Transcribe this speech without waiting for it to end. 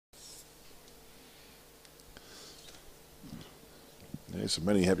There's so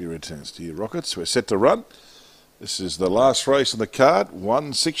many happy returns to you, Rockets. We're set to run. This is the last race on the card.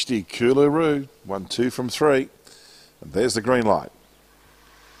 160 Cooloo, 1-2 from 3. And there's the green light.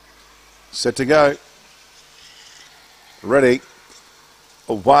 Set to go. Ready.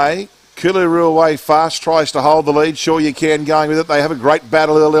 Away. Cooloo away fast, tries to hold the lead. Sure You Can going with it. They have a great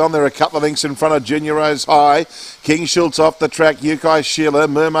battle early on. They're a couple of lengths in front of Junior Rose High. King Schultz off the track. Yukai Sheila.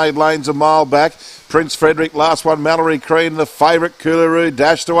 Mermaid Lane's a mile back. Prince Frederick, last one, Mallory Crean, the favourite, Cooloo,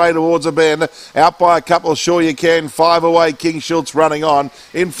 dashed away towards a bend. Out by a couple, Sure You Can, 5 away, King Schultz running on.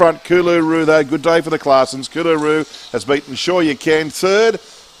 In front, Cooloo, though, good day for the Clarsons. Cooloo has beaten Sure You Can. Third,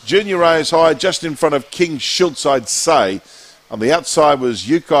 Junior Rose High, just in front of King Schultz, I'd say. On the outside was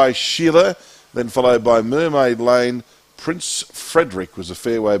Yukai Sheila, then followed by Mermaid Lane. Prince Frederick was a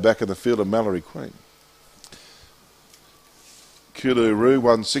fair way back in the field of Mallory Queen. Cooloo,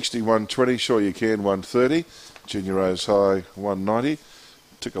 160, 120, Sure You Can, 130. Junior Rose High, 190.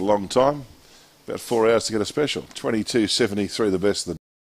 Took a long time, about 4 hours to get a special. 22.73, the best of the